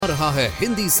रहा है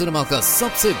हिंदी सिनेमा का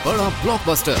सबसे बड़ा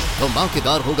ब्लॉकबस्टर।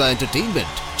 धमाकेदार होगा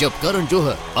एंटरटेनमेंट जब करण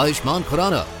जौहर, आयुष्मान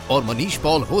खुराना और मनीष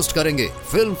पॉल होस्ट करेंगे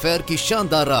फिल्म फेयर की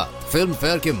शानदार रात। फिल्म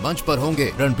फेयर के मंच पर होंगे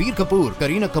रणबीर कपूर,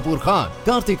 करीना कपूर खान,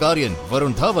 कार्तिक आर्यन,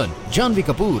 वरुण धवन, जानवी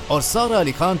कपूर और सारा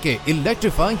अली खान के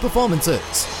इलेक्ट्रीफाइंग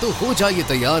परफॉर्मेंसेस। तो हो जाइए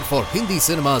तैयार for Hindi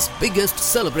cinema's biggest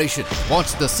celebration.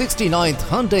 Watch the 69th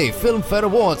Hyundai Film Fair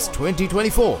Awards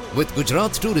 2024 with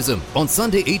Gujarat Tourism on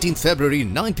Sunday 18th February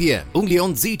 9 p.m. only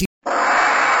on ZT.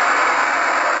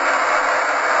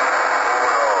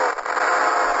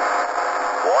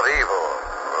 What evil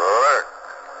lurks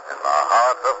in the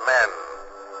hearts of men?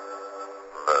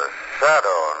 The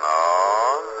shadow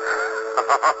knows.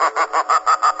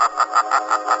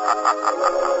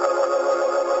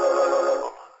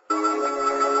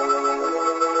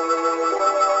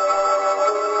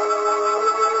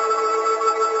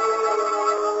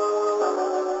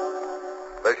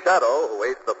 The shadow who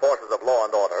aids the forces of law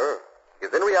and order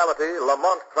is in reality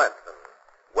Lamont Cranston,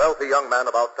 wealthy young man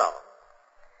about town.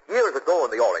 Years ago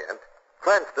in the Orient,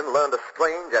 Cranston learned a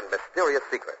strange and mysterious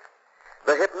secret.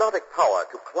 The hypnotic power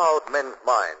to cloud men's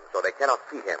minds so they cannot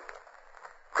see him.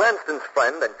 Cranston's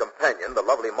friend and companion, the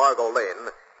lovely Margot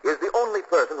Lane, is the only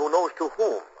person who knows to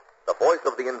whom the voice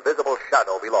of the invisible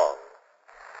shadow belongs.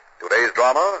 Today's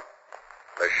drama,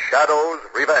 The Shadow's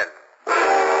Revenge.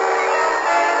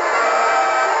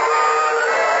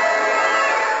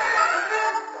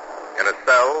 In a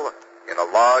cell in a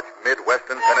large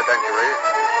Midwestern penitentiary,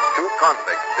 two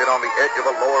convicts sit on the edge of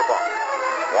a lower bunk.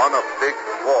 One, a big,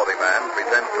 swarthy man,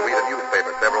 pretends to read a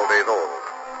newspaper several days old.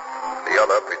 The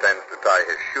other pretends to tie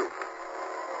his shoe.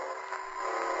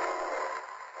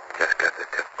 Just got the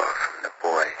tip-off from the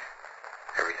boy.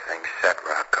 Everything's set,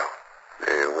 Rocco.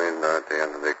 They win, aren't they,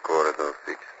 under the corridor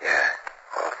fix? Yeah,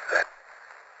 all set.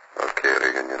 Okay,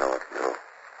 Regan, you know what to do.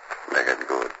 Make it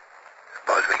good.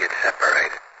 Suppose we get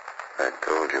separated. I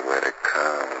told you where the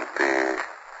car will be.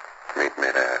 Meet me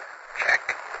there. Check.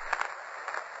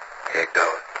 Here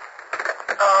goes.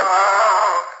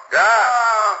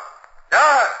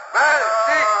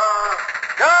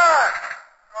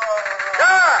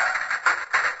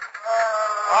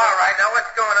 All right, now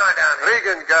what's going on down here?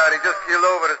 Regan guard, he just keeled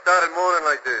over and started moaning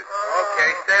like this. Okay,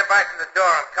 stand by from the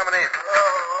door. I'm coming in.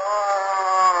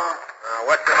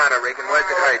 What's the matter, Regan? Where's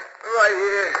it hurt? Right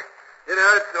here. It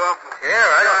hurts awful. Here,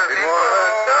 I don't see more.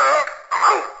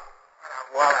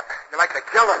 Wallop. You're like the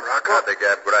killer, Rocco. Got the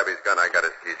gab, grab his gun. I got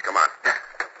his keys. Come on.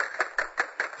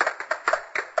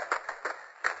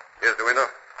 Here's the window.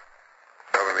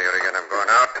 Cover me, Regan. I'm going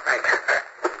out.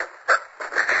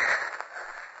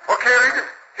 Okay, Regan.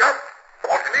 Jump.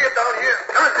 All clear down here.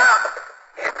 Turn down.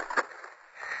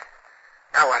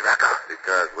 Now what, Rocco? The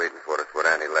car's waiting for us where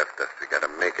Annie left us. We gotta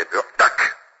make it. Oh, duck!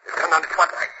 It's coming on the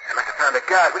spotlight. I must have found a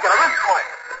guard. We got a run for it.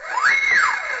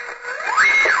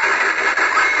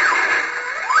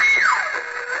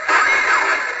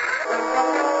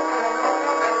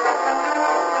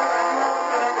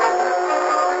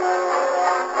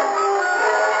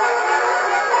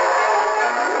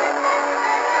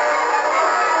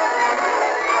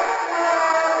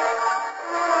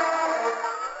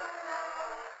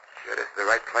 Sure this is the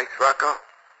right place, Rocco?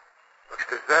 Looks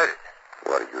deserted.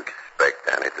 What do you expect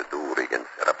Annie to do, Regan?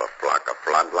 Set up a flock of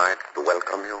floodlights to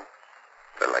welcome you?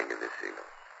 Well, I give the signal.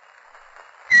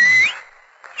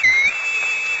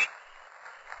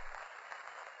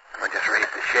 Someone just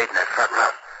raised the shade in that front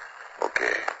row.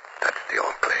 Okay, that's the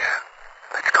all clear.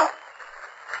 Let's go.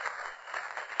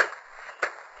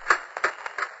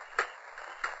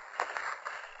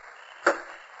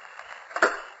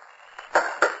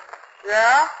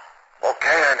 Yeah?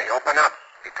 Okay, Annie, open up.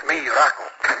 It's me, Rocco.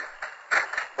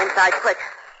 Inside, quick.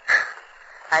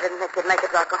 I didn't think you'd make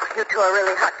it, Rocco. You two are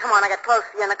really hot. Come on, I got close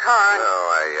to you in the car. No,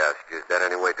 I asked you, is that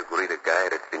any way to greet a guy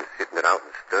that's been sitting it out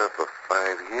in stir for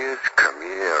 5 years? Come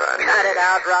here, Annie. Cut it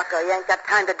out, Rocco. You ain't got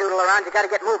time to doodle around. You got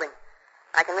to get moving.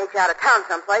 I can meet you out of town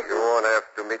someplace. You won't have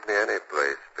to meet me any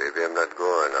place, baby. I'm not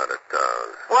going out of town.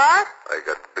 What? I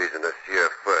got business here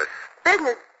first.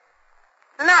 Business?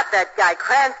 Not that guy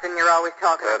Cranston you're always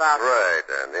talking That's about. right,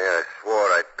 Annie. I swore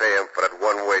I'd pay him for that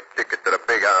one-way ticket to the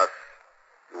big house.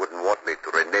 You wouldn't want me to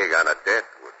renege on a debt,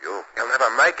 would you? You'll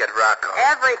never make it, Rocco.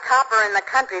 Every copper in the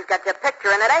country's got your picture,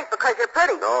 and it ain't because you're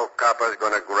pretty. No copper's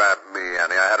gonna grab me,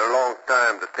 Annie. I had a long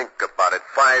time to think about it.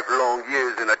 5 long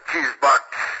years in a cheese box.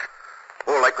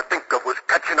 All I could think of was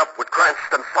catching up with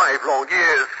Cranston. 5 long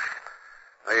years.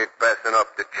 I ain't passing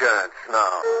up the chance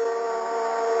now.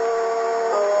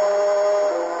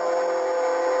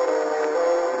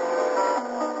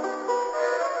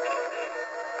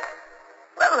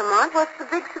 Well, Lamont, what's the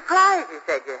big surprise you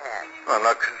said you had? cab. I'm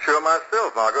not sure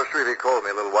myself, Margot. Shrevey called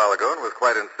me a little while ago and was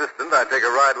quite insistent I take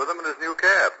a ride with him in his new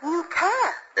cab. New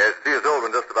cab? Yes, see, his old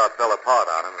one just about fell apart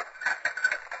on him.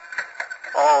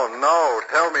 Oh, no.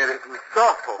 Tell me it isn't so.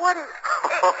 What is...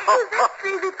 Is that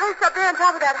Shrevey perched up there on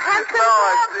top of that handsome No,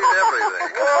 I've seen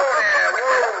everything. Whoa there,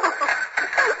 whoa.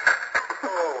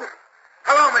 Oh.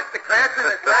 Hello, Mr.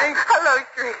 Cranston. It's Lane. Hello,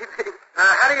 Shrevey.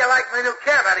 How do you like my new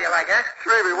cab? How do you like it?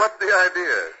 Shrevey, what's the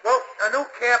idea? Well, a new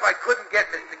cab I couldn't get,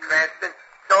 Mr. Cranston.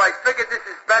 So I figured this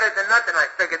is better than nothing. I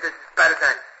figured this is better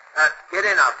than... get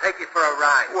in. I'll take you for a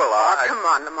ride. Well, Come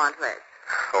on, Lamont, let's.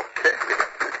 Okay.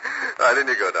 All right, in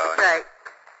you go, darling. Right.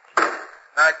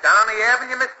 Down the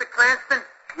avenue, Mr. Cranston?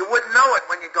 You wouldn't know it.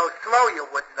 When you go slow, you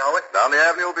wouldn't know it. Down the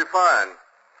avenue will be fine.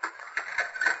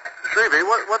 Shrevey,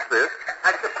 what's this?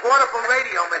 That's a portable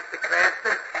radio, Mr.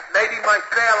 Cranston. Maybe my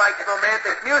fare likes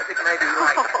romantic music, maybe you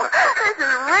like. This is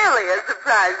really a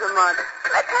surprise, Lamont.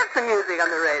 Let's have some music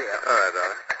on the radio. All right,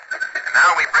 darling.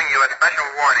 Now we bring you a special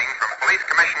warning from Police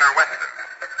Commissioner Weston.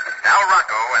 Al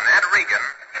Rocco and Ed Regan,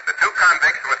 the two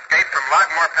convicts who escaped from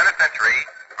Lockmore Penitentiary,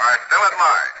 are still at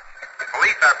large.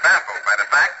 Police are baffled by the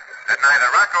fact that neither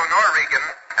Rocco nor Regan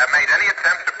have made any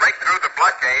attempt to break through the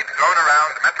blockade thrown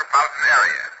around the metropolitan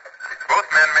area. Both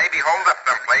men may be holed up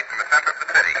someplace in the center of the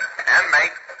city and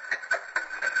may...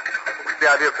 What's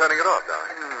the idea of turning it off,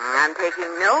 darling? I'm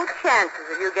taking no chances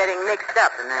of you getting mixed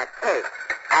up in that case.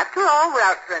 After all, we're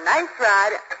out for a nice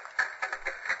ride.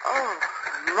 Oh,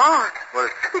 Lamont.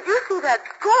 What is... Did you see that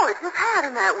gorgeous hat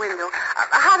in that window?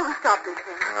 How do we stop this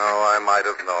thing? Oh, I might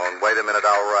have known. Wait a minute,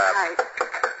 I'll rap. Right.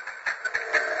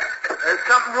 There's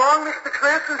something wrong, Mr.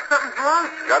 Cranston? Something's wrong?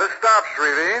 Gotta stop,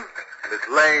 Shrevey. Miss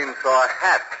Lane saw a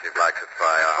hat she'd like to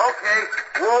try on. Okay.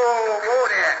 Whoa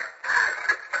there.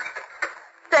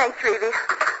 Thanks, Shrevey.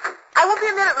 I won't be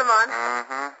a minute, Lamont.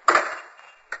 Mm-hmm.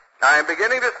 I'm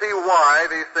beginning to see why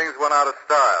these things went out of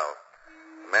style.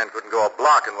 A man couldn't go a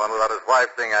block in one without his wife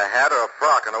seeing a hat or a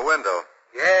frock in a window.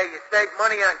 Yeah, you save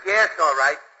money on gas, all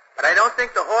right. But I don't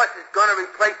think the horse is going to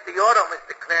replace the auto,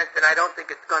 Mr. Cranston. I don't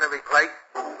think it's going to replace.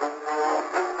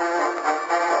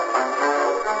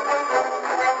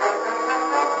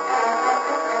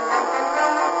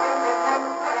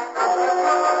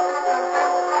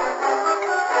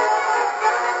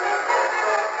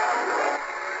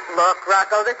 Look,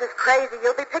 Rocco, this is crazy.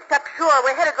 You'll be picked up sure.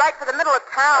 We're headed right for the middle of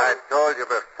town. I told you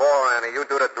before, Annie. You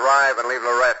do the drive and leave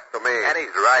the rest to me.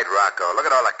 Annie's right, Rocco. Look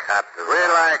at all the cops.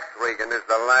 Relax, Regan. This is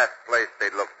the last place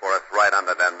they'd look for us, right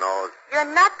under their nose.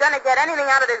 You're not going to get anything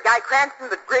out of this guy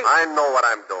Cranston but grief. I know what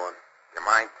I'm doing. You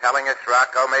mind telling us,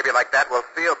 Rocco? Maybe like that we'll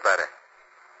feel better.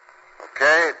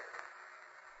 Okay?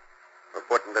 We're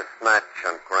putting the snatch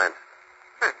on Cranston.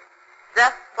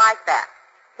 Just like that.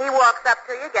 He walks up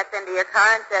to you, gets into your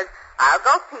car, and says, I'll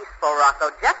go peaceful, Rocco,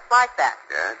 just like that.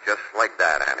 Yeah, just like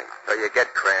that, Annie. So you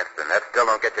get Cranston. That still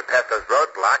don't get you past those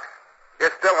roadblocks. You're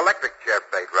still electric chair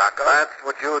bait, Rocco. That's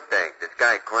what you think. This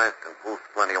guy Cranston pulls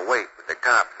plenty of weight with the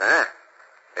cops, huh?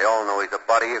 They all know he's a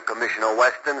buddy of Commissioner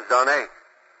Weston's, don't they?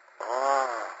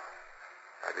 Oh,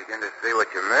 I begin to see what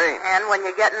you mean. And when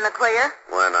you get in the clear?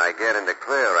 When I get in the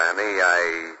clear, Annie,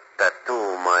 I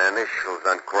tattoo my initials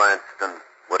on Cranston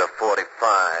with a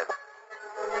 45.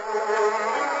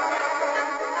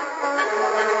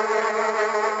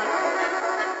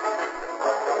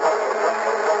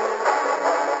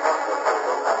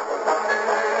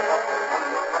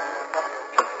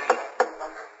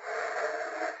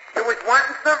 You was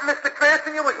wanting something, Mr.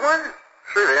 Cranston? You was wanting?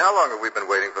 Shrevey, how long have we been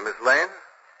waiting for Miss Lane?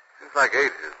 Seems like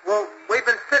ages. Well, we've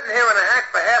been sitting here in a hack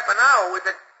for half an hour with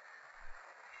it.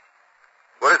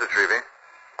 What is it, Shrevey?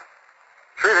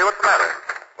 Shrevey, what's the matter?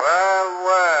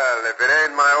 Well, if it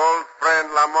ain't my old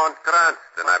friend Lamont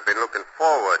Cranston, I've been looking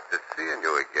forward to seeing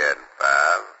you again,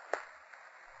 pal.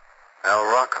 Al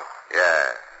Rocco?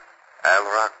 Yeah, Al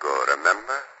Rocco,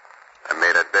 remember? I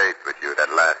made a date with you that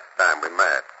last time we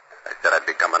met. I said I'd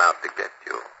be coming out to get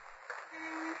you.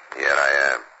 Here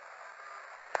I am.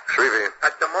 Shrevey.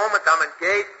 At the moment, I'm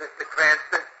engaged, Mr.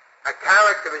 Cranston. A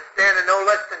character is standing no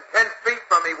less than 10 feet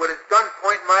from me with his gun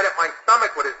pointing right at my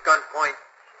stomach with his gun point.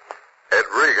 Ed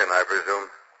Regan, I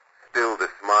presume. Still the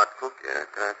smart cook, yeah,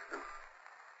 Cranston?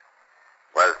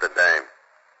 Where's the dame?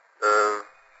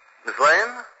 Miss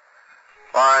Lane?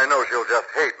 I know she'll just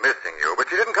hate missing you,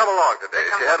 but she didn't come along today.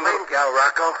 She had a little... gal,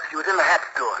 Rocco. She was in the hat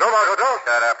store. No, Marco, don't.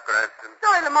 Shut up, Cranston.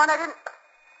 Sorry, Lamont, I didn't...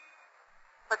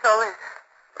 What's all this?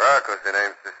 Rocco's the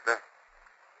name, sister.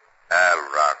 Al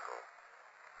Rocco.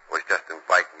 Was just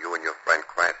inviting you and your friend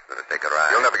Cranston to take a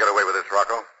ride. You'll never get away with this,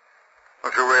 Rocco.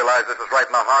 Don't you realize this is right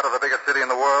in the heart of the biggest city in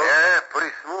the world? Yeah,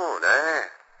 pretty smooth, eh?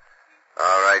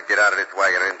 All right, get out of this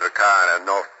wagon and into the car and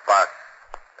no fuss.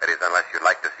 That is, unless you'd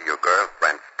like to see your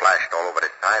girlfriend splashed all over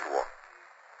the sidewalk.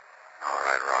 All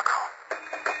right, Rocco.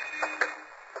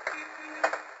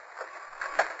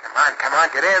 Come on,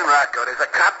 get in, Rocco. There's a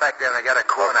cop back there and I got a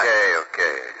corner.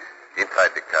 Okay.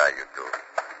 Inside the car, you two.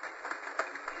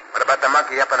 What about the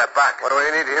monkey up in the box? What do we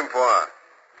need him for?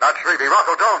 Not Shrevey.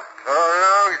 Rocco, don't. So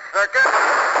long, sucker.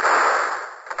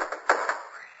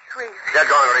 Shrevey. Get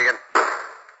going, Regan.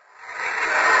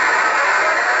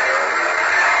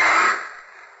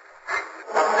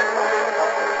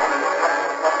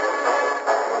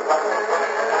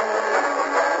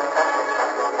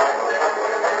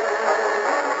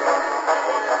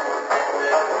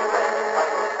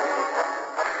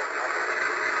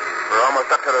 We're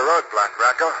almost up to the roadblock,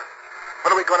 Rocco.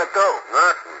 What are we going to do?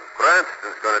 Nothing.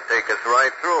 Cranston's going to take us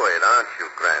right through it, aren't you,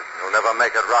 Cranston? You'll never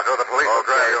make it, Rocco. The police will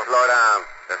grab you. Slow down.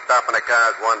 They're stopping the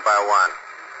cars one by one.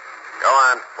 Go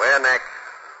on. Where next?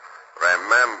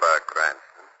 Remember,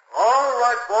 Cranston. All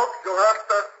right, folks. You'll have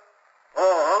to...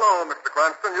 Oh, hello, Mr.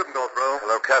 Cranston. You can go through.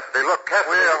 Hello, Cassidy. Look,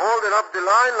 Cassidy. We're holding up the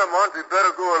line, Lamont. We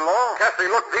better go along. Cassidy,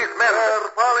 look, these men.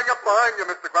 They're piling up behind you,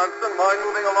 Mr. Cranston. Mind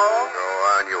moving along? Go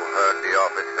on, you heard the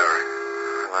officer.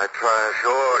 I tried.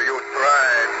 Sure, you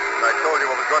tried. I told you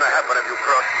what was going to happen if you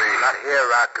crossed me. Not here,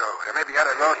 Rocco. They may be at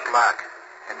a roadblock.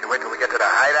 Can't you wait till we get to the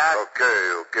hideout?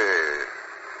 Okay.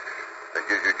 That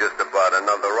gives you just about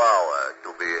another hour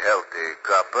to be healthy,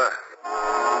 copper.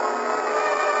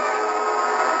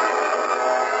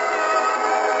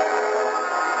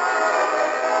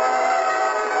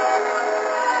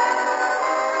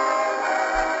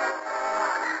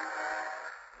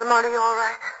 Lamont, are you all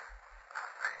right?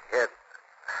 Yes.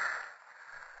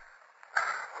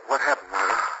 What happened,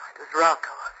 Margot? It was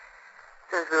Rocco. As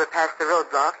soon as we were past the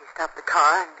roadblock, he stopped the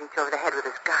car and beat you over the head with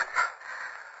his gun.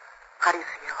 How do you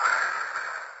feel?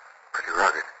 Pretty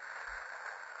rugged.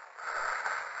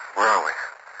 Where are we?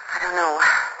 I don't know.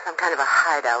 Some kind of a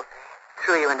hideout. They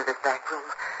threw you into this back room.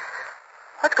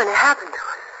 What's going to happen to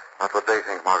us? Not what they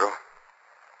think, Margot.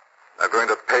 They're going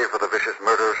to pay for the vicious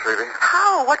murder of Shrevey.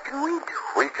 How? What can we do?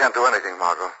 We can't do anything,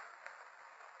 Margot.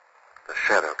 The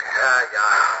Shadow can.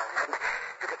 Listen,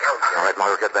 here they come. All right,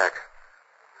 Margot, get back.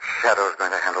 Shadow's going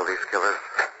to handle these killers.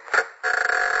 I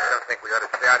don't think we ought to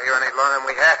stay out here any longer than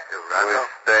we have to, Rocco. We're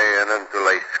staying until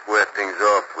they square things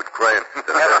off with Cranston.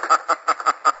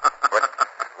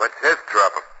 What's his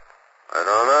trouble? I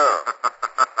don't know.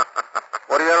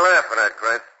 What are you laughing at,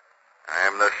 Cranston? I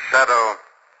am the Shadow.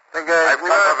 The guy's I've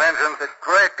come for vengeance. The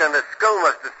crack on the skull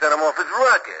must have set him off his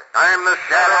rocket. I am the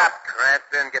Shut Shadow. up,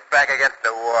 Cranston. Get back against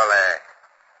the wall there.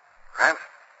 Cranston?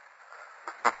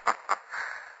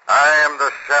 I am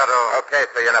the Shadow. Okay,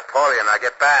 so you're Napoleon. Now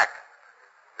get back.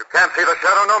 You can't see the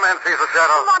Shadow. No man sees the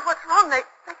Shadow. Lamont, what's wrong? They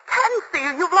can see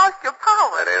you. You've lost your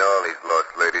power. That ain't all he's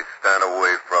lost, lady. Stand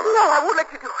away from him. No, I won't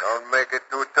let you do it. Don't make it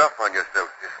too tough on yourself,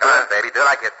 sister. Come on, baby. Do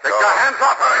like it's Take your hands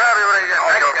off her. I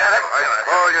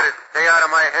told you to stay out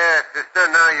of my hair, sister.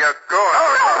 Now you're going. Oh.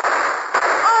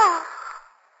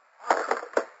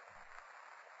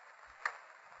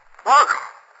 Margot.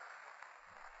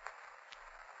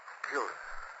 Killed her.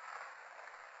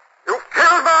 You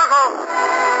killed Margot!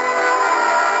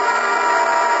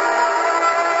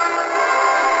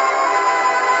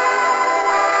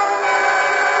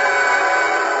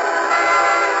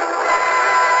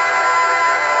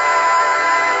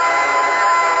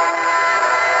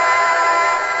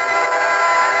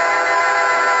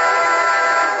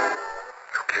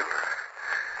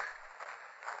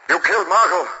 You killed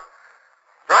Margot.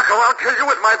 Rocco, I'll kill you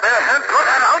with my bare hands. Look,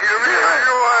 I'll kill you. I'll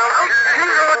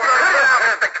kill you with my bare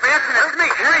hands. Mr. Cranston, it's me,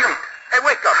 Shrevey. Hey,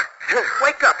 wake up.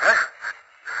 Wake up, huh?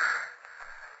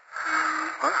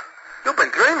 What? You've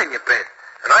been dreaming, you bit.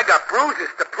 And I got bruises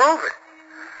to prove it.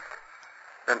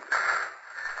 Then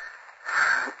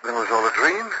was all a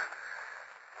dream?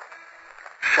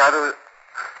 Shadow...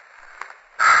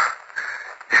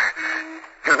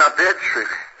 You're not dead,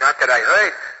 Shrevey. Not that I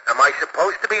heard. Am I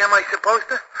supposed to be? Am I supposed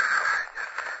to?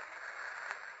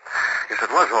 Yes, it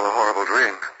was all a horrible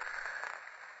dream. It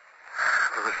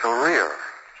was so real.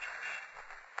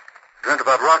 Dreamt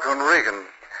about Rocco and Regan.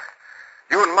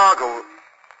 You and Margot.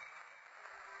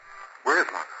 Where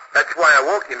is Margot? That's why I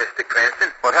woke you, Mr.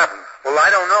 Cranston. What happened? Well, I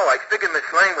don't know. I figured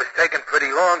Miss Lane was taking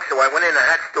pretty long, so I went in the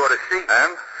hat store to see.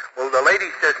 And? Well, the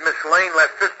lady says Miss Lane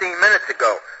left 15 minutes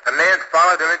ago. A man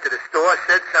followed her into the store,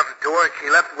 said something to her, and she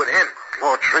left with him.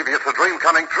 Lord Shrevey, it's a dream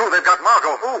coming true. They've got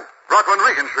Margot. Who? Rocco and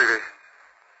Regan, Shrevey.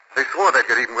 They swore they'd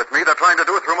get even with me. They're trying to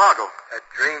do it through Margot. That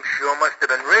dream sure must have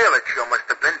been real. It sure must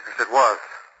have been. Yes, it was.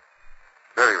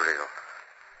 Very real.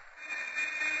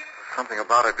 Something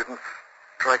about it didn't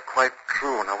strike quite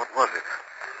true. Now, what was it?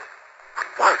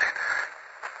 What was it?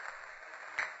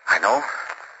 know.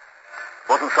 It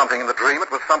wasn't something in the dream.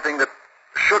 It was something that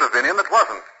should have been in that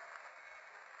wasn't.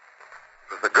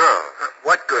 It was the girl.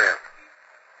 What girl?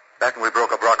 Back when we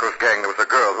broke up Rocco's gang, there was a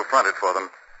girl who fronted for them.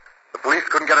 The police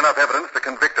couldn't get enough evidence to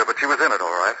convict her, but she was in it,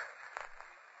 all right.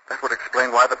 That would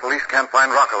explain why the police can't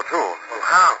find Rocco, too. Well,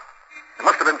 how? There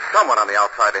must have been someone on the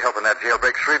outside to help in that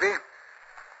jailbreak, Shrevey.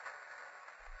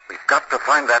 We've got to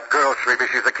find that girl, Shrevey.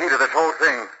 She's the key to this whole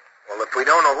thing. Well, if we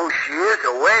don't know who she is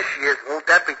or where she is, won't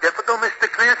that be difficult, Mr.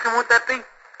 Cranston? Won't that be?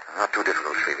 Not too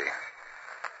difficult, Shrevey.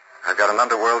 I've got an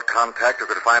underworld contact who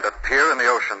could find a pier in the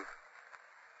ocean.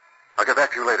 I'll get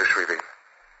back to you later, Shrevey.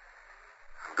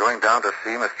 I'm going down to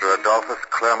see Mr. Adolphus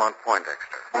Claremont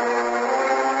Poindexter.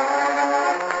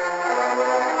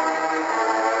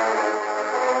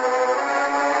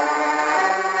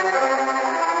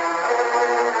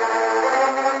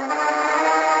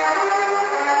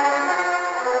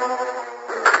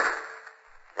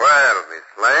 Well, Miss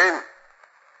Lane,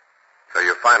 so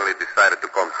you finally decided to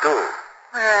come too.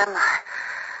 Where am I?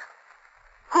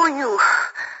 Who are you?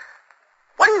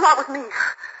 What do you want with me?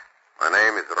 My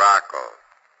name is Rocco.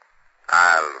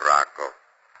 Al Rocco.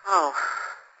 Oh.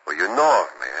 Well, you know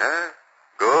of me, huh?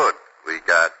 Good. We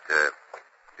got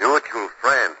mutual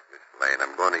friends, Miss Lane.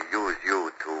 I'm going to use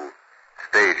you to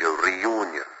stage a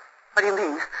reunion. What do you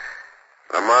mean?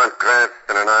 Lamont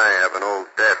Cranston and I have an old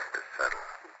debt to settle.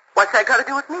 What's that got to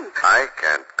do with me? I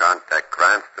can't contact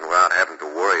Cranston without having to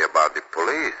worry about the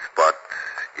police, but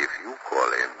if you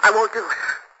call him, I won't do it.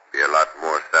 be a lot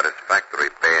more satisfactory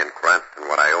paying Cranston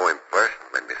what I owe him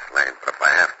personally, Miss Lane. But if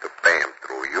I have to pay him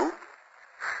through you,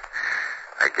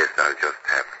 I guess I'll just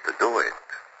have to do it.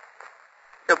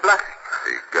 You're bluffing.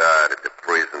 The guard at the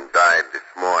prison died this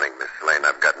morning, Miss Lane.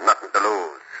 I've got nothing to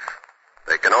lose.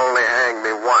 They can only hang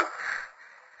me once.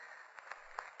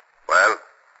 Well?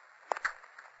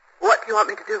 What do you want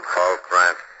me to do? Call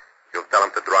Cranston. You'll tell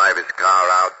him to drive his car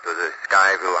out to the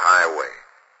Skyville Highway.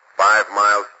 5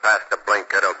 miles past the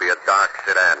blinker, there'll be a dark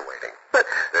sedan waiting. But...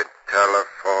 The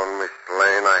telephone, Miss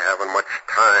Lane. I haven't much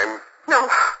time. No,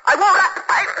 I won't.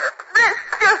 My wrist.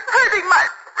 You're hurting my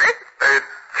wrist. The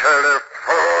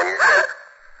telephone.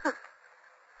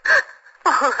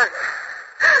 All right.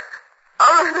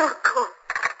 All right, I'll go.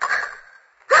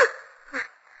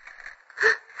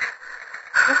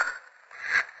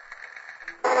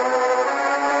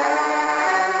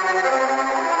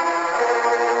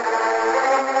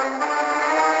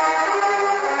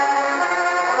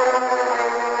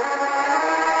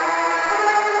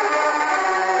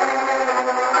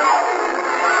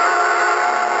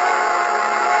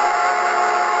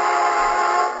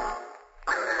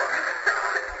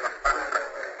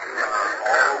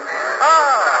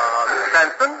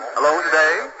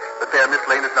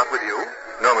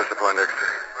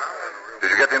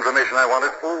 I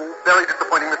wanted? Oh, very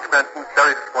disappointing, Mr. Cranston.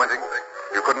 Very disappointing.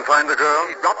 You couldn't find the girl?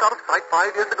 She dropped out of sight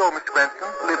 5 years ago, Mr.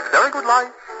 Cranston. Lived a very good life.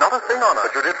 Not a thing on her.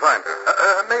 But you did find her.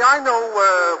 May I know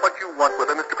what you want with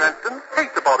her, Mr. Cranston?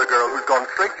 Case about a girl who's gone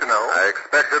straight, you know. I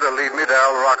expect her to lead me to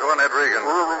Al Rocco and Ed Regan.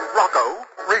 Rocco?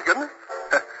 Regan?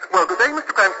 Well, good day,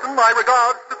 Mr. Cranston. My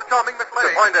regards to the charming Miss Lane.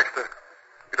 Mr. Poindexter,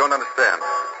 you don't understand.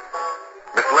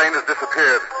 Miss Lane has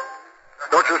disappeared.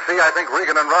 Don't you see? I think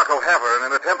Regan and Rocco have her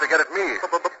in an attempt to get at me.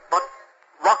 But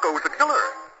Rocco's a killer.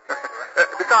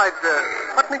 Besides,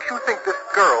 what makes you think this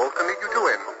girl can lead you to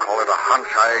him? Call it a hunch.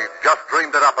 I just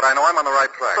dreamed it up, but I know I'm on the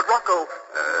right track. But Rocco,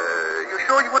 you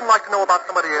sure you wouldn't like to know about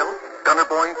somebody else? Gunner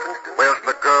Boyne, for instance? Where's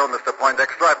the girl, Mr.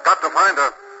 Poindexter? I've got to find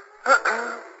her.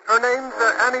 Her name's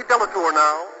Annie Delatour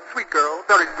now. Sweet girl,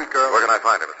 very sweet girl. Where can I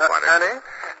find her, Mr. Poindexter?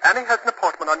 Annie has an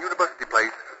apartment on University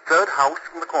Place, 3rd house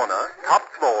from the corner, top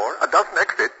floor, a dozen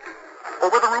exits,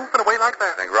 over the roof and away like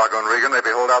that. Think Rocco and Regan maybe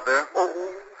hold out there? Oh,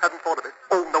 hadn't thought of it.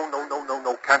 Oh, no,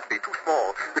 can't be. Too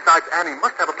small. Besides, Annie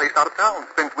must have a place out of town.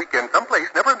 Spends weekends someplace,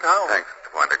 never in town. Thanks, Mr.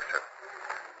 Poindexter.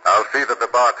 I'll see that the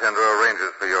bartender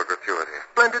arranges for your gratuity.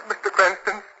 Splendid, Mr.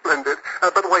 Cranston, splendid.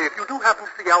 By the way, if you do happen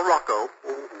to see Al Rocco,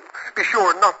 be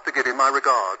sure not to give him my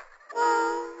regards.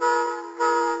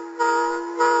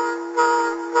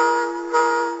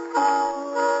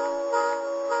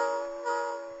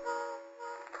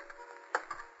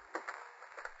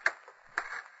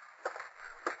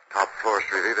 Top floor,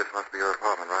 Shrevey. This must be your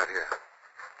apartment right here.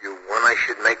 You want I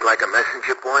should make like a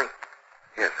messenger boy?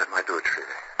 Yes, that might do it,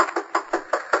 Shrevey.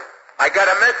 I got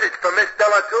a message from Miss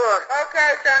Delatour. Okay,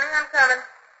 Sonny, I'm coming.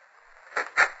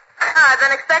 I've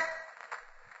been expecting...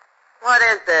 What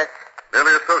is this?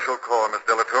 Merely a social call, Miss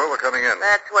Delatour. We're coming in.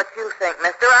 That's what you think,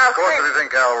 mister. I'll Of course, see. if you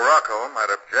think Al Rocco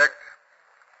might object.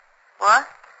 What?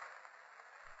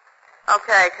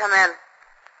 Okay, come in.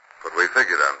 What we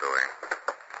figured on doing.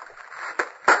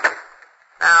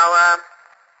 Now,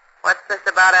 what's this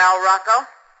about Al Rocco?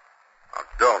 Now,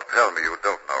 don't tell me you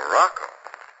don't know Rocco.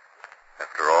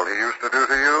 After all he used to do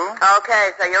to you?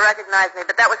 Okay, so you recognize me,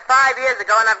 but that was 5 years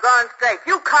ago, and I've gone straight.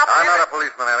 You cop... I'm not a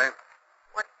policeman, Annie.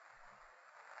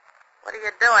 What are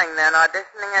you doing, then?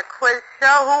 Auditioning a quiz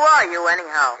show? Who are you,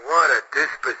 anyhow? What a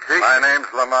disposition. My name's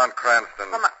Lamont Cranston.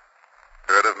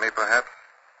 Heard of me, perhaps?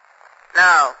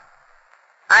 No.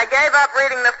 I gave up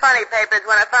reading the funny papers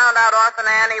when I found out Orphan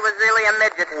Annie was really a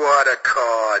midget. What a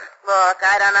card. Look,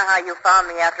 I don't know how you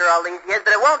found me after all these years,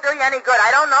 but it won't do you any good.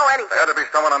 I don't know anything. There had to be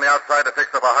someone on the outside to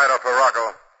fix up a hideout for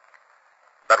Rocco.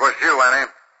 That was you, Annie.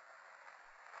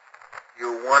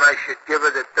 You want I should give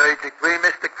her the third degree,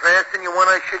 Mr. Cranston? You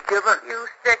want I should give her? You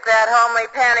stick that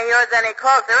homely pan of yours any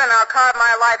closer, and I'll carve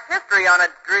my life's history on a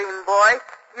dream, boy.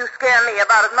 You scare me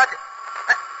about as much...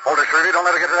 Hold it, Shirley. Don't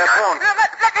let her get to that phone.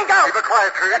 Let me go. Keep it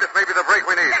quiet, Shirley. This may be the break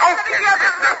we need.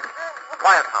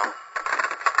 Quiet now.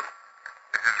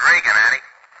 This is Regan, Annie.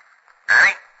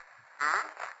 Annie?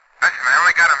 Listen, I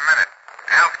only got a minute.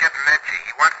 Al's getting edgy.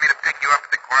 He wants me to pick you up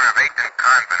at the corner of 8th and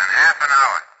Convent in half an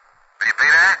hour. Will you be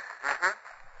there?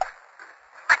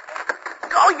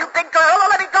 Go, you big girl.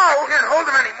 Let me go. I can't hold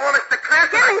him anymore, Mr.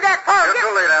 Cranston. Give me that phone. You're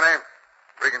too late, Annie.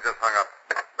 Regan just hung up.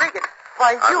 Regan,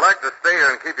 why, you... I'd like to stay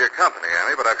here and keep you company,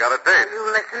 Annie, but I've got a date. You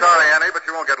listen. Sorry, Annie, but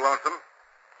you won't get lonesome.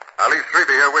 I'll leave Strebe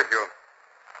here with you.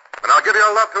 And I'll give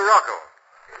your love to Rocco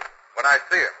when I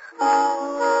see him.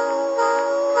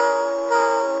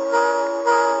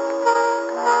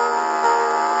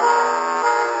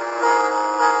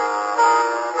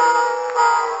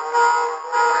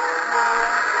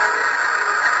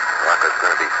 Rocco's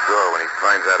going to be sore when he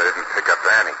finds out I didn't pick up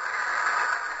Annie.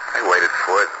 I waited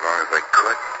for it as long as I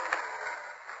could.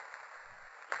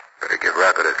 Better give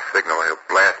Rocco the signal. He'll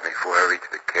blast me before I reach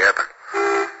the cabin.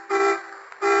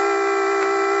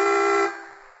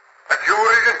 That's you,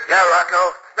 Regan? Yeah, Rocco.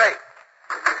 Hey.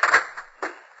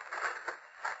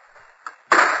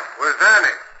 Where's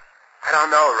Annie? I don't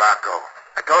know, Rocco.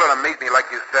 I told her to meet me like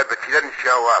you said, but she didn't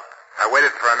show up. I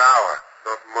waited for an hour.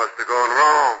 Something must have gone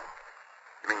wrong.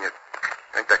 You mean you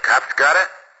think the cops got her?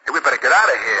 Hey, we better get out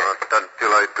of here. Not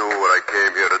until I do what I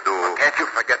came here to do. Can't you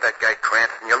forget that guy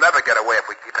Cranston? You'll never get away if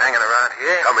we keep hanging around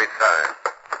here. Come inside.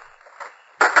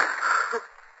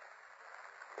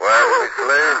 Well, Miss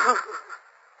Lane,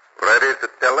 ready to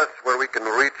tell us where we can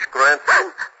reach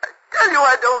Cranston? I tell you,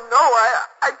 I don't know.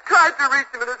 I tried to reach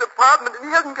him in his apartment, and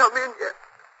he hasn't come in yet.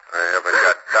 I haven't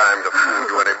got time to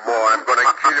fool you anymore. I'm going to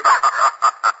kill you.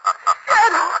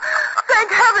 Shadow! Thank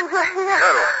heaven you're here.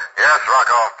 Shadow? Yes,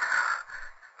 Rocco.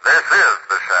 This is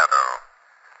the Shadow.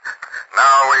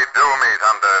 Now we do meet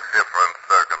under different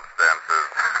circumstances.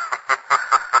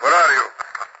 What are you?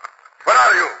 What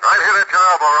are you? Right here at your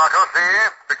elbow, Rocco. See?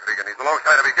 Big Regan, he's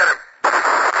alongside of me. Get him.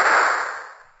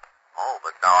 Oh,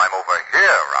 but now I'm over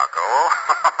here, Rocco.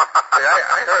 Hey,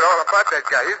 I heard all about that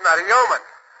guy. He's not a yeoman.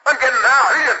 I'm getting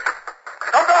out. Regan,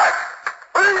 come back.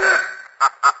 Regan.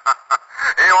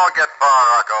 He won't get far,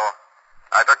 Rocco.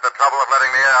 I took the trouble of letting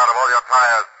the air out of all your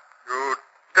tires. You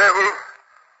devil.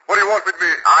 What do you want with me?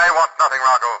 I want nothing,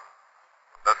 Rocco.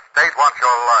 The state wants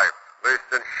your life.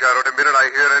 Listen, Shadow, the minute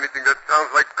I hear anything that sounds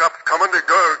like cops coming, the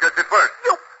girl gets it first.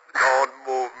 You... Don't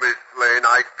move, Miss Lane.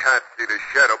 I can't see the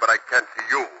Shadow, but I can see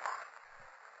you.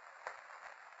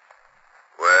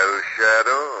 Well,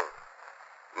 Shadow,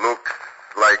 looks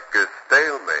like a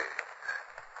stalemate.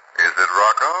 Is it,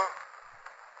 Rocco?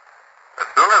 As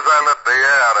soon as I let the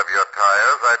air out of your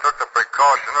tires, I took the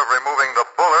precaution of removing the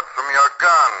bullets from your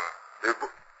gun.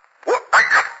 What?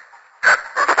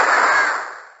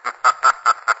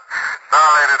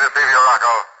 Sorry to deceive you,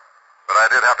 Rocco, but I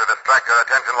did have to distract your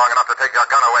attention long enough to take your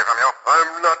gun away from you.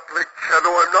 I'm not like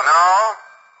Shadow, I'm not... No?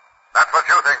 That's what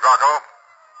you think, Rocco.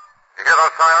 You hear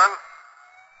those sirens?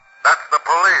 That's the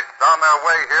police on their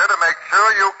way here to make sure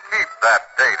you keep that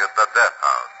date at the death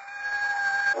house.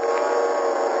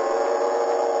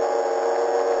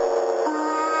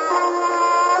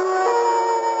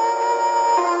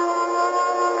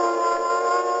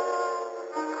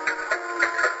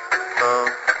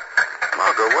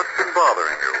 Margot, what's been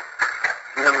bothering you?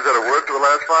 You haven't said a word for the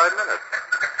last 5 minutes.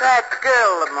 That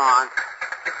girl, Lamont.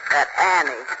 That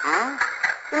Annie.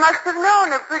 You must have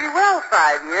known her pretty well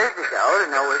 5 years ago to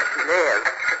know where she lives.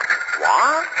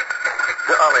 What?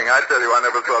 Darling, I tell you, I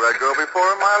never saw that girl before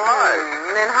in my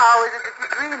life. Then how is it that you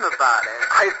dream about her?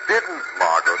 I didn't,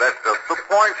 Margot. That's just the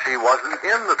point. She wasn't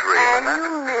in the dream. And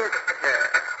you missed her.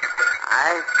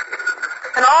 I see.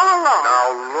 And all alone. Now,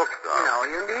 look, Doc. No,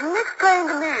 you needn't explain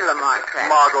to me, Lamont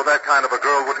Cranston. Margot, that kind of a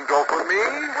girl wouldn't go for me.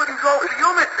 Wouldn't go for you,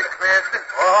 Mr. Cranston.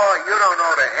 Oh, you don't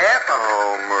know the half of it.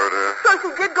 Oh, murder. So she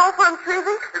did go for him,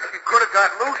 Treasy? If she could have got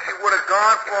loose, she would have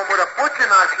gone for him. With a butcher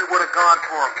knife, she would have gone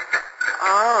for him.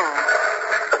 Oh.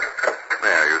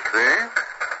 There, you see?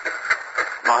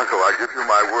 Margot, I give you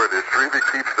my word, if Shrevey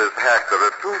keeps this hack, there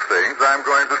are two things I'm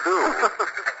going to do.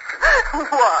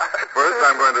 What? First,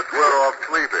 I'm going to swear off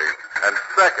sleeping. And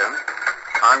second,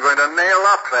 I'm going to nail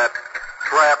up that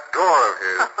trap door of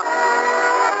his.